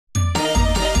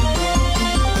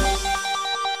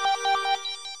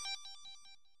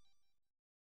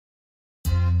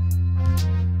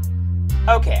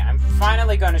Okay, I'm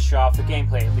finally going to show off the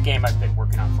gameplay of the game I've been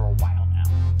working on for a while now.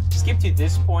 Skip to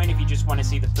this point if you just want to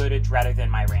see the footage rather than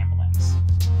my ramblings.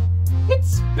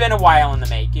 It's been a while in the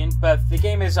making, but the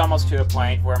game is almost to a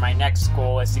point where my next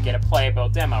goal is to get a playable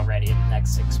demo ready in the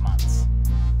next 6 months.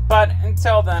 But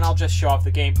until then, I'll just show off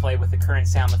the gameplay with the current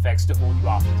sound effects to hold you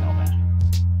off until then.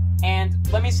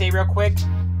 And let me say real quick,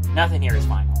 nothing here is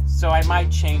final, so I might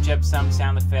change up some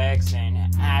sound effects and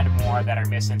add more that are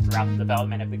missing throughout the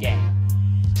development of the game.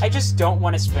 I just don't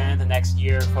want to spend the next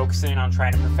year focusing on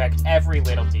trying to perfect every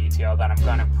little detail that I'm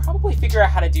going to probably figure out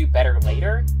how to do better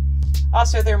later.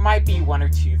 Also, there might be 1 or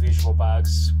 2 visual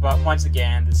bugs, but once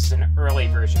again, this is an early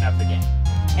version of the game.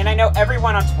 And I know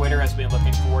everyone on Twitter has been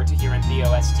looking forward to hearing the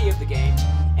OST of the game,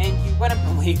 and you wouldn't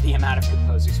believe the amount of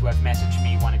composers who have messaged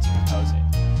me wanting to compose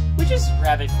it. Which is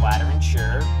rather flattering,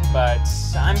 sure, but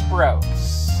I'm broke,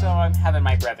 so I'm having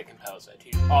my brother compose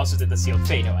it, who also did the Sealed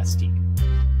Fate OST.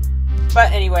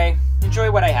 But anyway,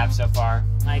 enjoy what I have so far.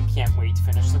 I can't wait to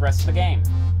finish the rest of the game.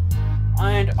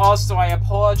 And also, I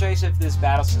apologize if this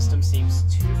battle system seems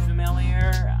too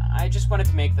familiar. I just wanted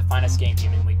to make the funnest game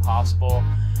humanly possible,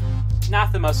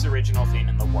 not the most original thing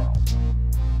in the world.